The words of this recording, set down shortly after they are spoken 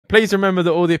Please remember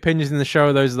that all the opinions in the show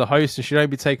are those of the host and should only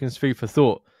be taken as food for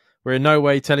thought. We're in no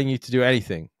way telling you to do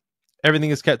anything. Everything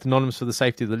is kept anonymous for the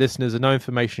safety of the listeners and no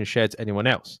information is shared to anyone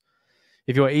else.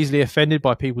 If you are easily offended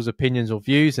by people's opinions or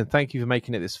views, then thank you for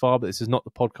making it this far, but this is not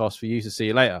the podcast for you, so see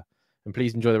you later. And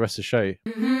please enjoy the rest of the show.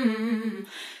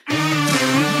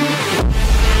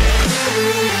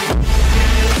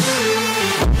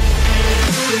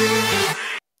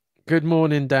 Good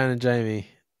morning, Dan and Jamie.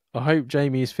 I hope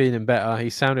Jamie is feeling better. He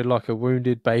sounded like a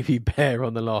wounded baby bear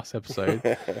on the last episode.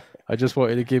 I just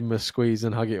wanted to give him a squeeze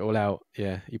and hug it all out.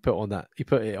 Yeah, you put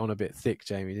it on a bit thick,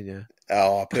 Jamie, didn't you?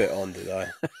 Oh, I put it on, did I?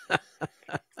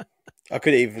 I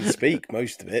couldn't even speak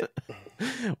most of it.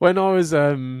 When I was,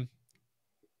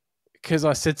 because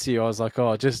I said to you, I was like,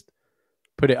 oh, just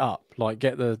put it up, like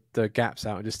get the gaps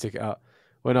out and just stick it up.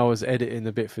 When I was editing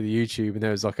the bit for the YouTube and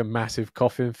there was like a massive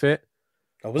coughing fit,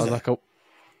 I was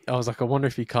like, I wonder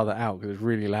if you cut that out because it was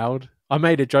really loud. I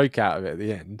made a joke out of it at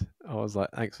the end. I was like,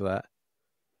 thanks for that.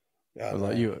 I was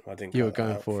like, you were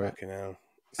going for it. Hell.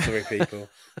 Sorry, people.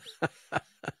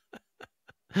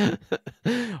 I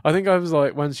think I was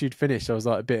like, once you'd finished, I was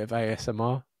like a bit of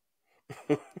ASMR.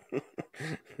 I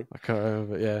can't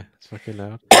remember, but yeah, it's fucking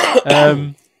loud.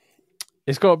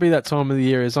 It's got to be that time of the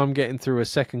year as I'm getting through a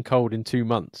second cold in 2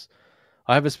 months.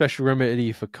 I have a special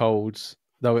remedy for colds,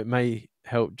 though it may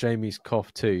help Jamie's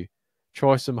cough too.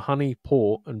 Try some honey,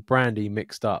 port and brandy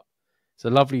mixed up. It's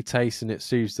a lovely taste and it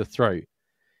soothes the throat.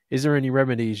 Is there any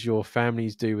remedies your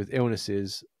families do with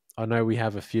illnesses? I know we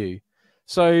have a few.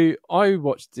 So I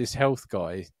watched this health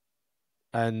guy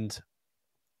and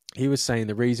he was saying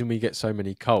the reason we get so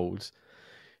many colds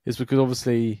is because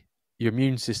obviously your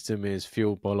immune system is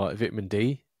fueled by like vitamin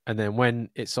D. And then when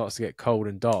it starts to get cold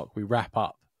and dark, we wrap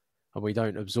up and we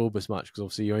don't absorb as much because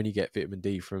obviously you only get vitamin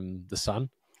D from the sun.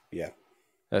 Yeah.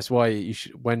 That's why you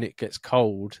should, when it gets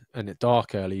cold and it's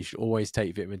dark early, you should always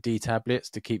take vitamin D tablets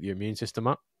to keep your immune system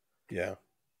up. Yeah.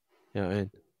 You know what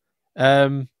I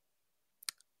mean?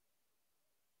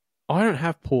 I don't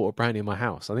have port or brandy in my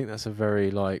house. I think that's a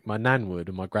very, like, my nan would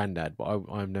and my granddad, but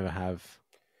I never have.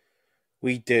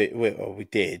 We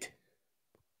did.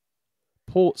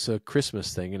 Port's a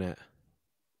Christmas thing, isn't it?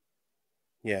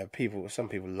 Yeah, some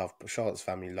people love, Charlotte's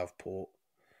family love port.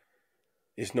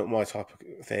 It's not my type of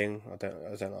thing. I don't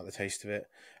like the taste of it.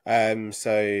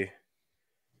 So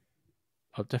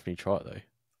I'll definitely try it though.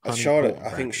 I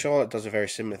think Charlotte does a very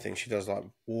similar thing. She does like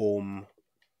warm,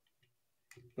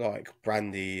 like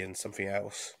brandy and something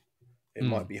else. It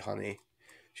might be honey.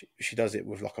 She does it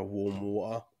with like a warm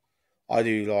water. I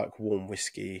do like warm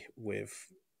whiskey with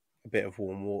a bit of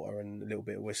warm water and a little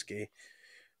bit of whiskey.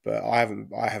 But I haven't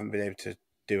been able to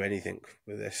do anything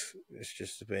with this. It's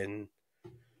just been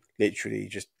literally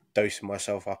just dosing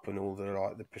myself up on all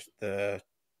the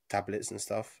tablets and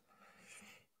stuff.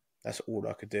 That's all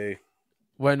I could do.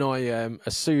 When I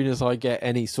as soon as I get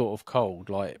any sort of cold,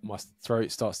 like my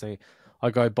throat starts to,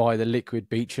 I go buy the liquid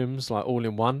Beecham's, like all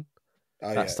in one.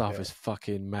 That stuff is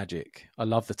fucking magic. I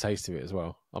love the taste of it as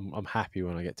well. I'm happy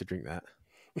when I get to drink that.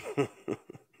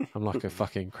 I'm like a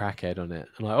fucking crackhead on it.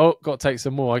 I'm like, oh, got to take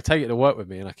some more. I take it to work with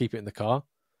me and I keep it in the car.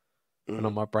 And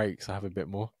on my breaks, I have a bit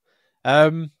more.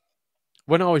 When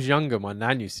I was younger, my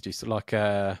nan used to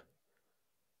do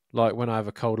like when I have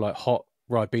a cold, like hot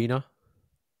Ribena.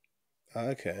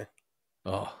 Okay.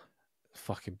 Oh,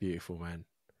 fucking beautiful, man.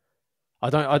 I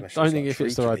don't think if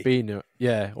it's the Ribena,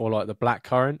 yeah, or like the black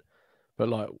currant, but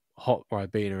like hot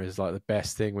Ribena is like the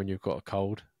best thing when you've got a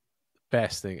cold.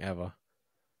 Best thing ever.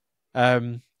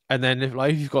 And then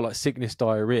if you've got like sickness,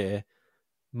 diarrhea,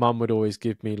 Mum would always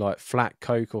give me like flat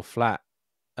Coke or flat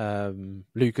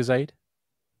Lucozade.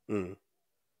 I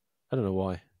don't know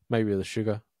why. Maybe the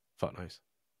sugar. Fuck knows.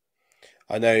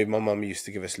 I know my mum used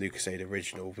to give us Lucozade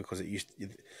Original because it used to,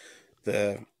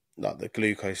 the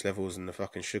glucose levels and the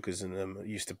fucking sugars in them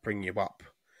used to bring you up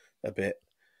a bit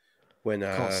when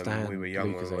we were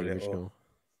younger. Original.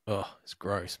 Oh, it's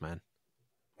gross, man.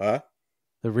 Huh?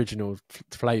 The original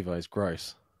flavour is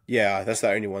gross. Yeah, that's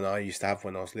the only one I used to have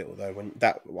when I was little, though.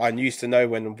 I used to know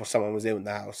when someone was ill in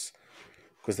the house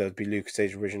because there would be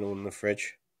Lucozade Original in the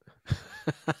fridge.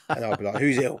 And I'd be like,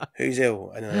 who's ill? Who's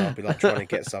ill? And then I'd be like trying to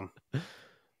get some.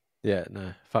 Yeah,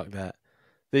 no, fuck that.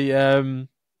 I'm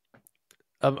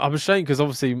ashamed because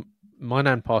obviously my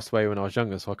nan passed away when I was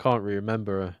younger, so I can't really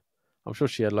remember her. I'm sure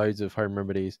she had loads of home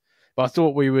remedies. But I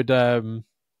thought we would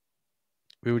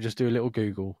just do a little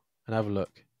Google and have a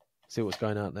look. See what's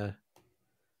going out there.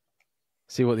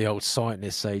 See what the old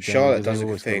scientists say. Charlotte does a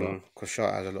good thing because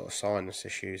Charlotte has a lot of sinus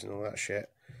issues and all that shit.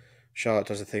 Charlotte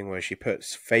does a thing where she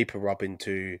puts vapor rub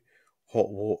into hot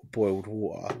boiled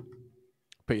water.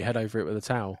 put your head over it with a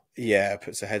towel. Yeah,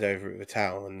 puts her head over it with a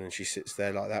towel, and then she sits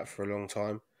there like that for a long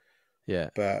time. Yeah.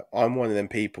 But I'm one of them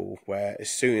people where as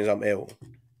soon as I'm ill,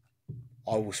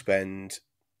 I will spend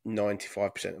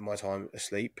 95% of my time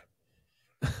asleep.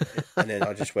 And then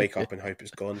I just wake up and hope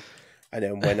it's gone. And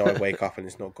then when I wake up and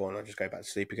it's not gone, I just go back to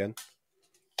sleep again.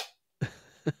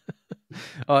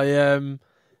 I don't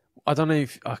know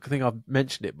if I think I've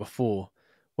mentioned it before.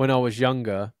 When I was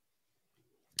younger,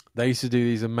 they used to do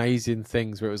these amazing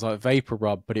things where it was like vapor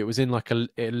rub, but it was in like a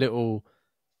little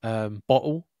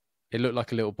bottle. It looked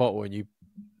like a little bottle, and you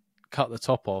cut the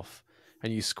top off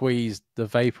and you squeeze the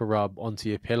vapor rub onto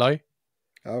your pillow.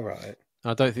 All right.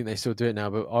 I don't think they still do it now,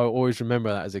 but I always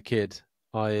remember that as a kid.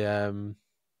 I don't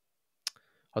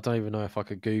even know if I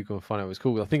could Google and find out what it's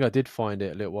called. I think I did find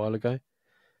it a little while ago.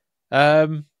 I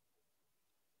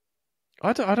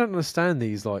don't understand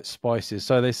these like spices.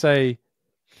 So they say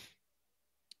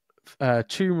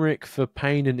turmeric for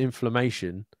pain and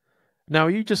inflammation. Now, are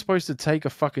you just supposed to take a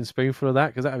fucking spoonful of that?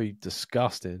 Because that would be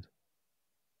disgusting.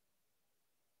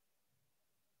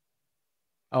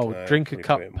 Oh, No, drink a probably put it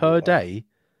cup in per water. day.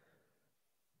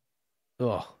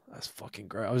 Oh, that's fucking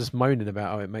great. I was just moaning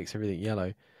about how it makes everything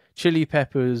yellow. Chili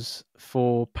peppers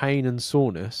for pain and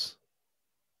soreness.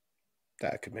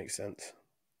 That could make sense.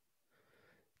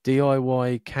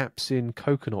 DIY capsaicin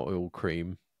coconut oil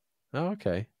cream. Oh,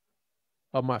 okay.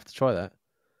 I might have to try that.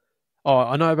 Oh,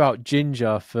 I know about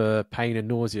ginger for pain and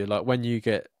nausea. Like when you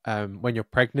get when you're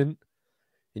pregnant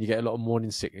and you get a lot of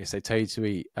morning sickness, they tell you to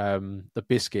eat the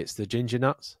biscuits, the ginger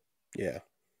nuts. Yeah,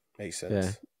 makes Yeah,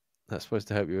 sense. that's supposed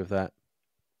to help you with that.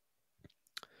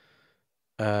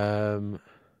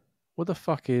 What the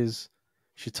fuck is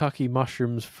shiitake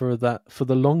mushrooms for the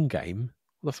long game?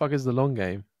 What the fuck is the long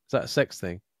game? Is that a sex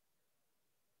thing?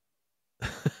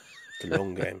 The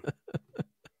long game.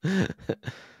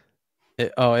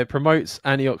 It promotes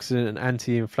antioxidant and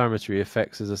anti-inflammatory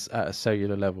effects at a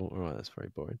cellular level. All right, that's very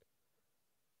boring.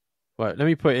 Right, let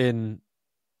me put in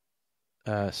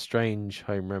strange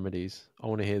home remedies. I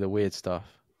want to hear the weird stuff.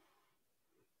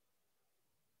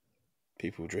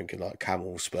 People drinking like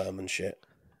camel sperm and shit.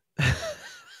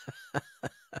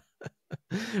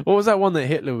 What was that one that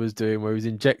Hitler was doing where he was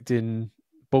injecting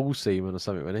bull semen or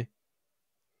something, wasn't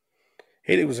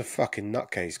Hitler was a fucking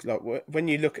nutcase. Like when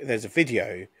you look, there's a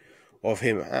video of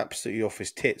him absolutely off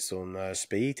his tits on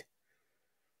speed.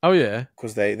 Oh yeah,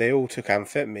 Because they all took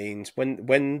amphetamines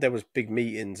when there was big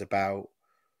meetings about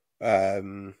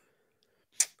like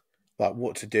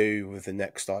what to do with the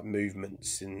next like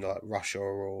movements in like Russia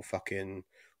or fucking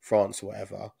France or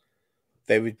whatever.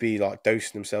 They would be like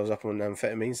dosing themselves up on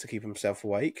amphetamines to keep themselves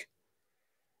awake.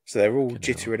 So they're all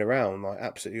fucking hell. jittering around like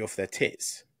absolutely off their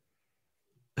tits.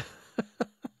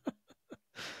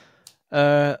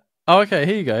 Okay,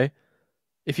 here you go.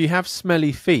 If you have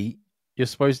smelly feet, you're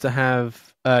supposed to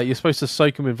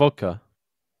soak them in vodka.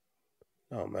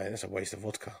 Oh man, that's a waste of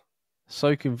vodka.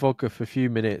 Soak in vodka for a few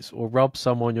minutes or rub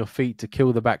some on your feet to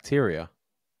kill the bacteria.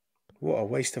 What a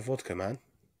waste of vodka, man.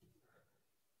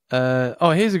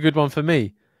 Here's a good one for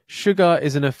me. Sugar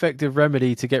is an effective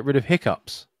remedy to get rid of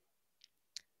hiccups.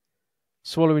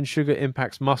 Swallowing sugar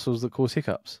impacts muscles that cause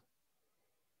hiccups.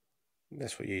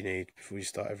 That's what you need before you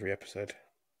start every episode.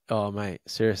 Oh, mate,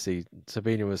 seriously.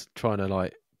 Sabina was trying to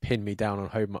like pin me down and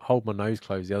hold my nose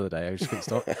closed the other day. I just couldn't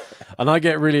stop. And I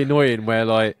get really annoying where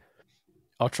like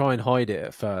I'll try and hide it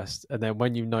at first. And then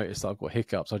when you notice that I've got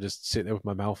hiccups, I just sit there with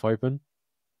my mouth open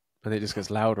and it just gets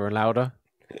louder and louder.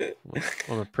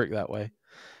 I'm a prick that way.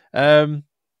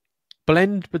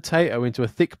 Blend potato into a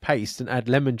thick paste and add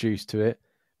lemon juice to it.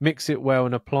 Mix it well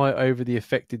and apply over the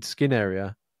affected skin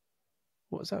area.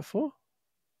 What is that for?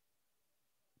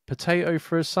 Potato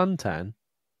for a suntan?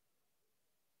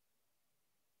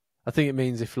 I think it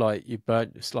means if like you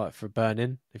burn, it's like for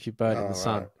burning. If you burn in the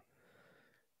sun, Right.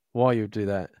 why you would do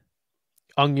that?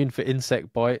 Onion for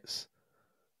insect bites.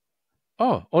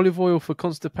 Oh, olive oil for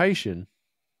constipation.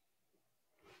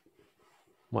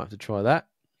 Might have to try that.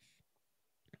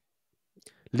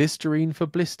 Listerine for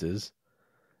blisters.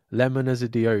 Lemon as a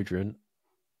deodorant.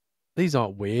 These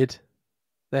aren't weird.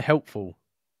 They're helpful.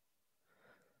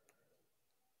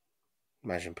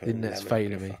 Imagine The putting internet's lemon up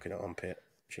failing your me. fucking armpit.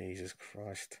 Jesus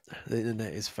Christ. The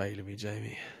internet is failing me,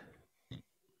 Jamie.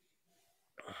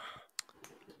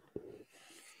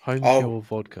 Home Oh, cure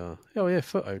vodka. Oh yeah,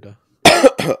 foot odor.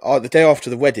 the day after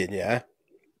the wedding, yeah,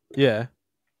 Yeah.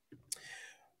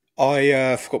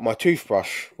 I forgot my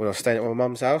toothbrush when I was staying at my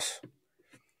mum's house.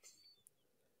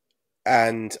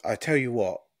 And I tell you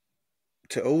what,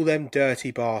 to all them dirty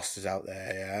bastards out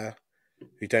there, yeah,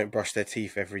 who don't brush their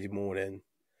teeth every morning,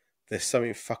 there's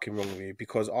something fucking wrong with you.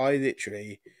 Because I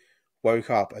literally woke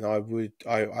up and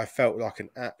I felt like an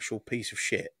actual piece of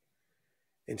shit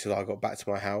until I got back to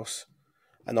my house.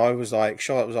 And I was like,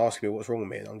 Charlotte was asking me what's wrong with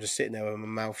me, and I'm just sitting there with my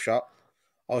mouth shut.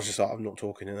 I was just like, I'm not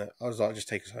talking in it. I was like, just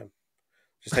take us home.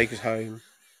 Just take us home.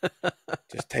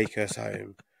 Just take us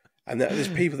home. And there's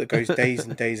people that goes days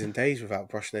and days and days without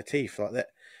brushing their teeth like that.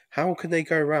 How can they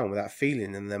go around with that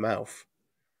feeling in their mouth?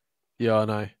 Yeah, I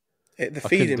know. The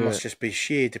feeling must just be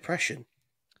sheer depression.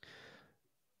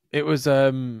 It was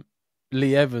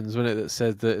Lee Evans, wasn't it, that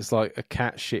said that it's like a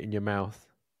cat shit in your mouth.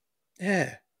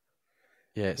 Yeah.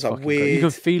 Yeah, it's like weird. You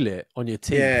can feel it on your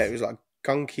teeth. Yeah, it was like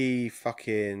gunky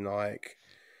fucking like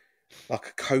a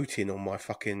coating on my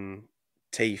fucking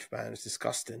teeth, man. It's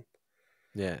disgusting.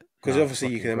 Yeah. Because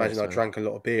obviously you can imagine I drank a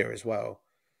lot of beer as well.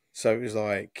 So it was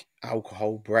like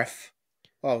alcohol breath.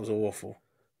 That was awful.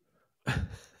 I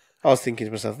was thinking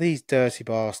to myself, these dirty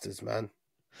bastards, man.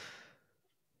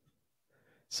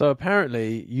 So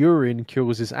apparently urine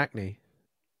cures his acne.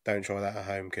 Don't try that at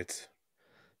home, kids.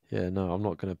 Yeah, no, I'm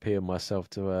not going to pee on myself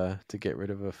to get rid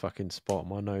of a fucking spot on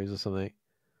my nose or something.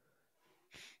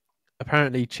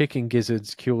 Apparently chicken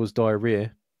gizzards cures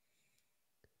diarrhea.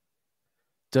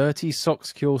 Dirty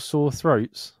socks cure sore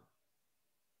throats.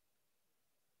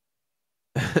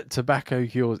 Tobacco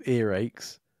cures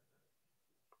earaches.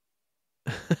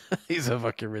 These are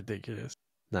fucking ridiculous.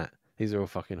 Nah, these are all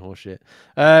fucking horseshit.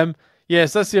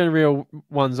 Yes, that's the only real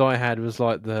ones I had was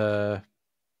like the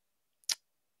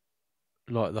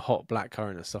hot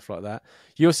blackcurrant and stuff like that.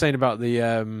 You're saying about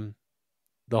the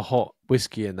hot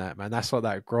whiskey and that, man. That's like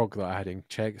that grog that I had in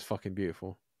Czech. It's fucking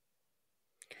beautiful.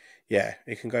 Yeah,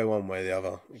 it can go one way or the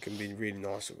other. It can be really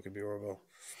nice or it can be horrible.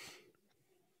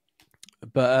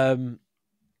 But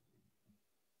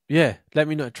yeah, let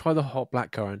me know. Try the hot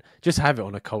blackcurrant. Just have it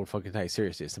on a cold fucking day.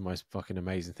 Seriously, it's the most fucking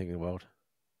amazing thing in the world.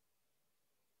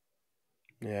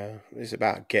 Yeah, it's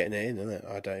about getting it in, isn't it?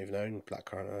 I don't even own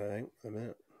blackcurrant, I think, at the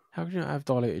minute. How can you not have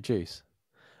diluted juice?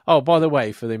 Oh, by the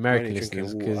way, for the American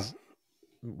listeners,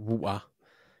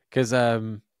 because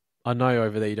I know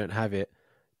over there you don't have it.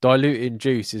 Diluting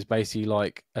juice is basically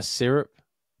like a syrup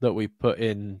that we put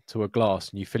into a glass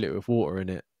and you fill it with water and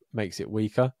it makes it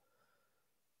weaker.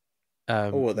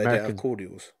 They don't have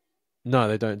cordials? No,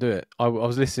 they don't do it. I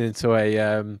was listening to a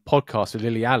podcast with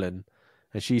Lily Allen,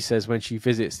 and she says when she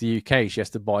visits the UK, she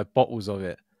has to buy bottles of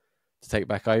it to take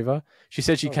back over. She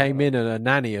said she came in and her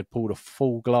nanny had pulled a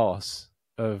full glass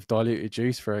of diluted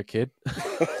juice for her kid.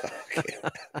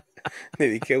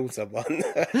 Nearly killed someone.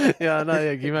 Yeah, I know.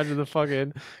 Yeah. Can you imagine the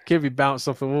fucking kid be bounced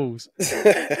off the walls?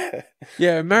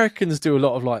 Yeah, Americans do a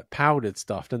lot of like powdered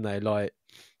stuff, don't they? Like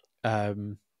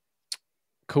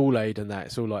Kool-Aid and that.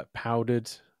 It's all like powdered.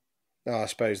 No, I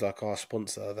suppose like our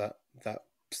sponsor, that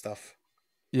stuff.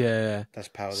 Yeah, that's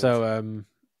powdered. So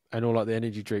and all like the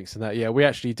energy drinks and that. Yeah, we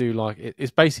actually do like it. It's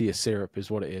basically a syrup,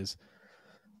 is what it is.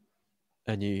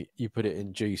 And you put it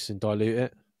in juice and dilute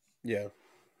it. Yeah.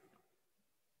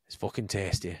 It's fucking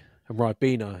tasty. And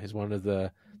Ribena is one of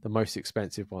the most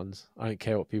expensive ones. I don't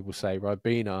care what people say.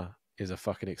 Ribena is a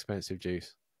fucking expensive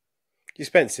juice.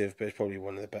 Expensive, but it's probably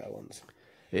one of the better ones.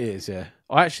 It is, yeah.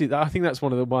 I think that's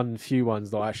one of the few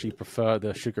ones that I actually prefer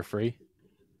the sugar-free.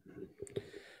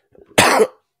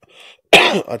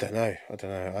 I don't know.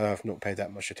 I have not paid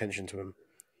that much attention to them.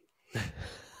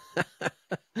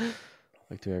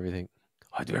 I do everything.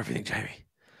 Jamie.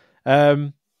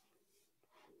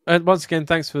 And once again,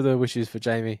 thanks for the wishes for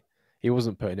Jamie. He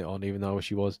wasn't putting it on, even though I wish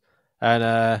he was.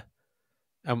 And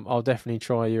I'll definitely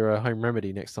try your home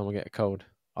remedy next time I get a cold.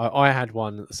 I had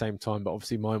one at the same time, but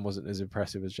obviously mine wasn't as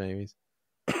impressive as Jamie's.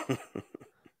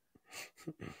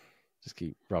 Just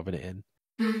keep rubbing it in.